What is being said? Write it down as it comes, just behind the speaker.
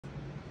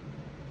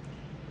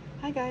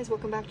Hi guys,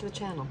 welcome back to the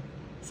channel.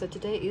 So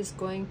today is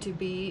going to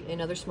be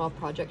another small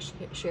project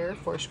share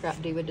for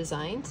Scrapdiva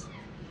Designs.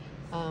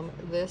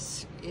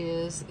 This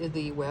is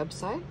the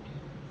website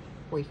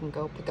where you can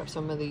go pick up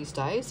some of these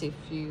dies if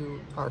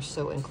you are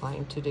so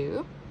inclined to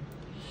do.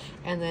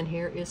 And then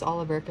here is all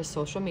of Erica's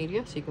social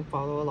media, so you can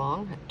follow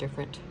along at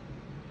different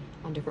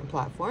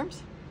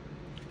platforms.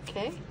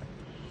 Okay.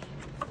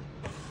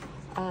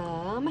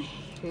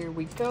 Here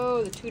we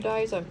go. The two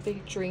dies I'm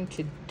featuring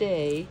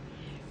today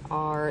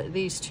are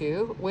these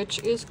two, which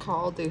is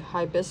called the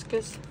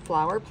Hibiscus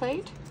flower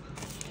plate.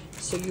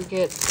 So you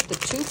get the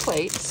two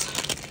plates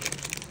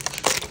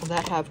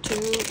that have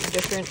two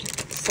different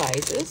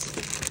sizes.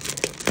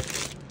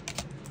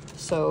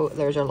 So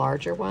there's a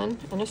larger one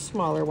and a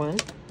smaller one,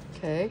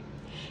 okay?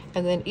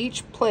 And then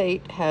each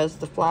plate has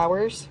the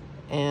flowers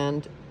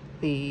and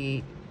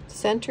the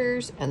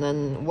centers, and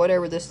then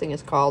whatever this thing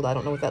is called, I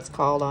don't know what that's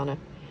called on a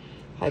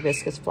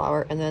hibiscus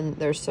flower, and then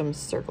there's some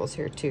circles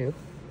here too.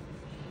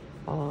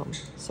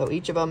 So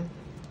each of them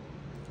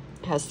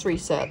has 3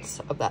 sets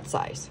of that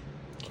size.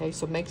 Okay,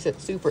 so it makes it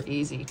super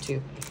easy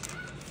to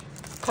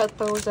cut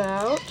those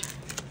out,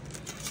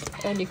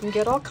 and you can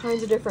get all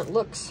kinds of different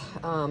looks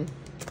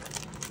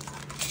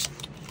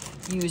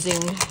using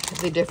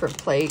the different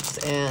plates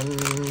and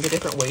the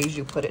different ways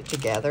you put it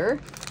together.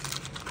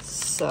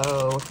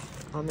 So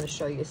I'm going to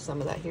show you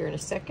some of that here in a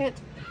second.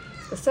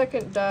 The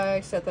second die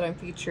set that I'm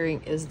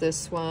featuring is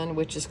this one,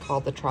 which is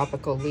called the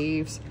Tropical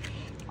Leaves.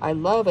 I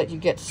love it. You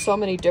get so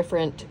many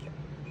different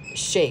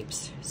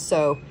shapes.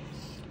 So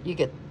you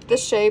get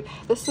this shape.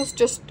 This is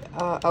just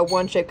a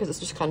one shape because it's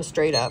just kind of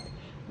straight up.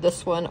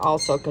 This one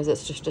also because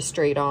it's just a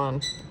straight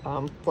on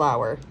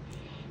flower.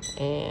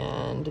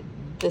 And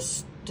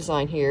this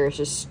design here is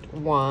just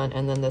one,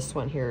 and then this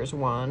one here is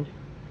one,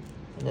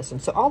 and this one.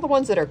 So all the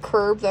ones that are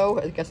curved, though,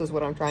 I guess is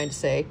what I'm trying to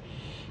say,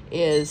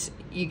 is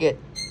you get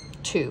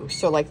 2.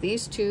 So like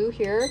these two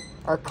here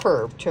are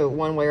curved to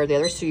one way or the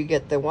other, so you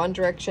get the one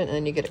direction and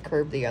then you get it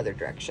curved the other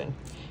direction.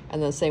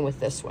 And then same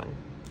with this one,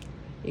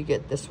 you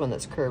get this one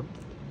that's curved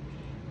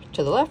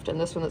to the left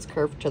and this one that's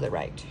curved to the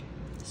right.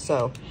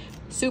 So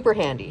super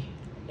handy,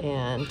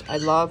 and I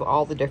love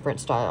all the different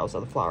styles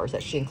of the flowers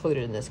that she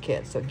included in this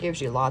kit, so it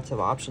gives you lots of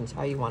options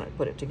how you want to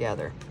put it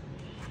together.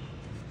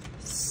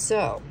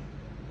 So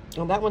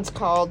well, that one's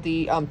called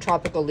the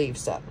Tropical Leaf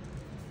set,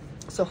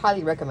 so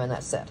highly recommend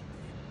that set.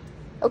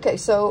 Okay,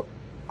 so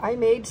I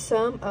made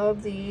some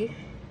of the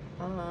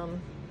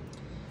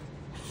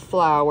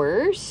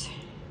flowers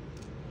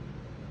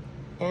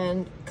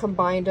and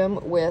combined them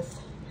with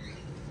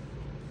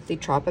the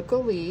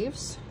tropical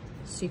leaves,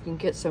 so you can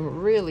get some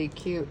really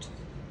cute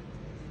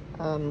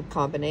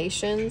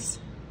combinations.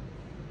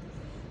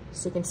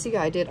 So you can see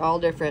I did all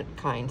different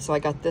kinds. So I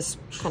got this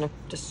kind of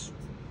just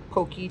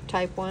pokey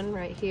type one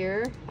right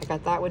here. I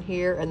got that one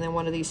here, and then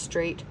one of these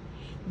straight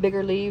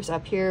bigger leaves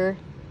up here.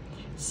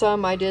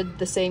 Some I did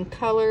the same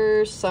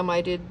colors, some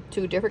I did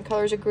 2 different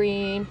colors of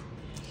green.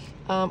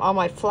 On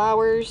my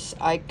flowers,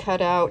 I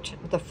cut out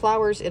the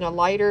flowers in a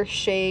lighter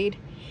shade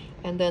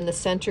and then the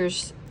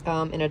centers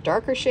in a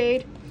darker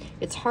shade.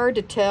 It's hard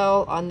to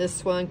tell on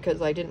this one because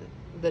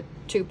the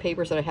 2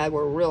 papers that I had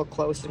were real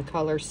close in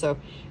color, so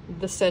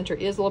the center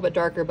is a little bit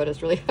darker, but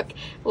it's really a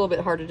little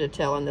bit harder to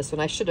tell on this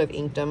one. I should have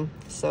inked them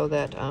so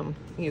that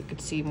you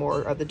could see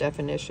more of the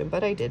definition,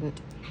 but I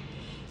didn't.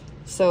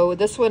 So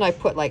this one I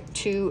put like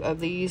 2 of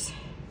these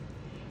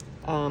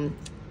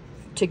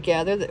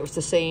together that was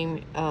the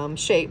same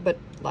shape, but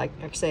like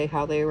I say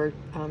how they were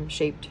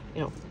shaped,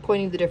 you know,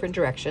 pointing the different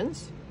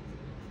directions.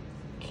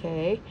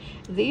 Okay,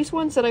 these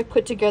ones that I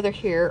put together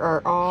here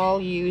are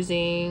all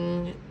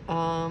using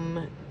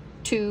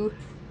 2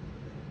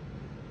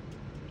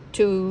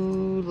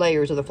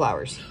 layers of the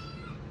flowers.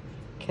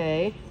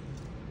 Okay,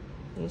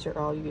 these are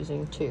all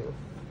using 2.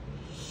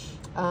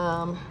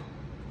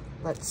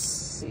 Let's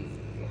see.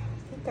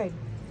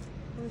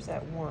 Where's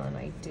that one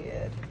I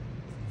did?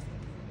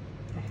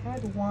 I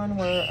had one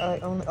where I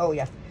only, oh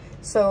yeah.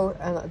 So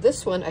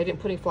this one I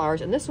didn't put any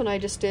flowers, and this one I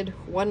just did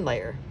 1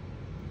 layer.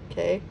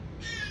 Okay,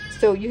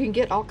 so you can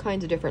get all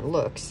kinds of different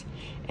looks.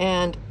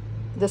 And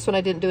this one I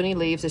didn't do any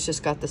leaves, it's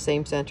just got the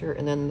same center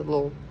and then the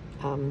little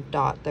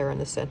dot there in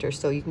the center,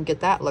 so you can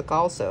get that look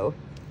also.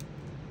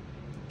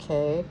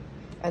 Okay,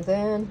 and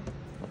then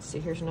let's see,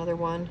 here's another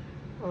one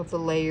of the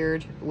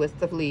layered with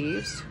the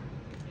leaves.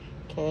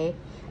 Okay,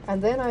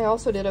 and then I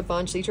also did a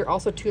bunch, these are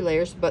also 2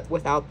 layers, but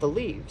without the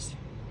leaves,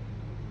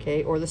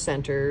 okay, or the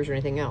centers or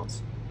anything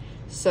else.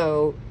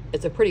 So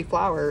it's a pretty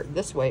flower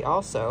this way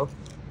also.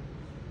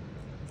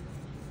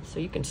 So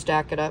you can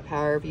stack it up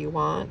however you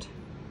want.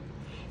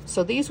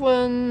 So these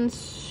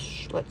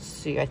ones, let's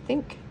see, I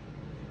think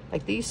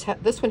like these,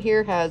 this one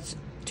here has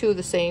 2 of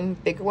the same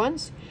big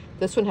ones.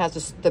 This one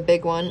has the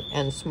big one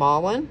and the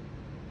small one.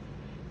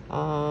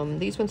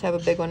 These ones have a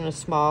big one and a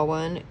small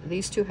one.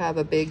 These 2 have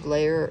a big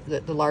layer,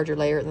 the larger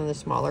layer, and then the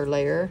smaller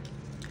layer.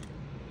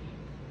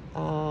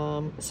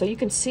 So you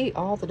can see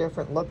all the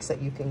different looks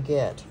that you can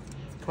get,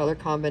 color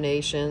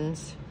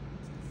combinations.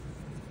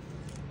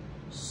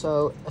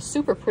 So a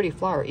super pretty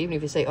flower, even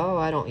if you say, oh,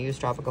 I don't use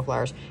tropical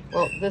flowers.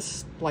 Well,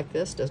 this, like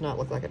this, does not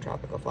look like a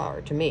tropical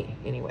flower to me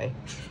anyway.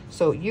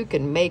 So you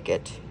can make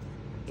it,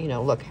 you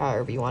know, look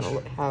however you want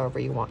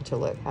to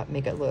look,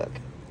 make it look.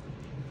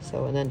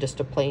 So, and then just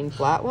a plain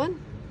flat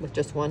one with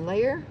just one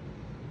layer.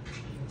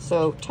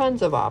 So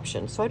tons of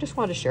options. So I just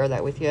wanted to share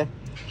that with you.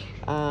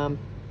 I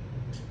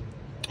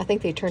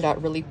think they turned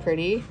out really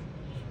pretty,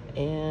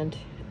 and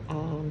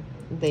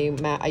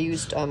I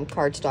used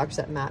cardstocks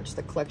that match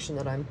the collection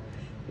that I'm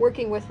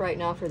working with right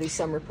now for these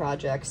summer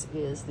projects.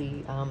 Is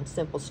the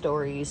Simple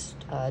Stories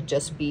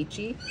Just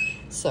Beachy,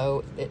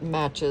 so it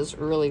matches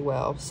really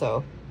well.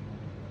 So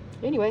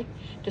anyway,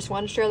 just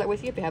wanted to share that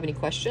with you. If you have any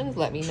questions,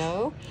 let me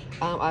know.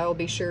 I will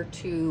be sure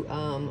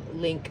to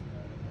link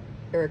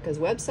Erica's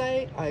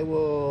website. I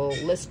will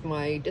list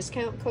my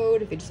discount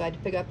code if you decide to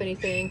pick up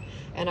anything,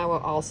 and I will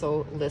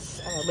also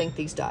link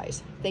these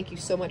dies. Thank you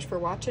so much for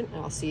watching, and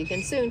I'll see you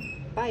again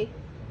soon. Bye.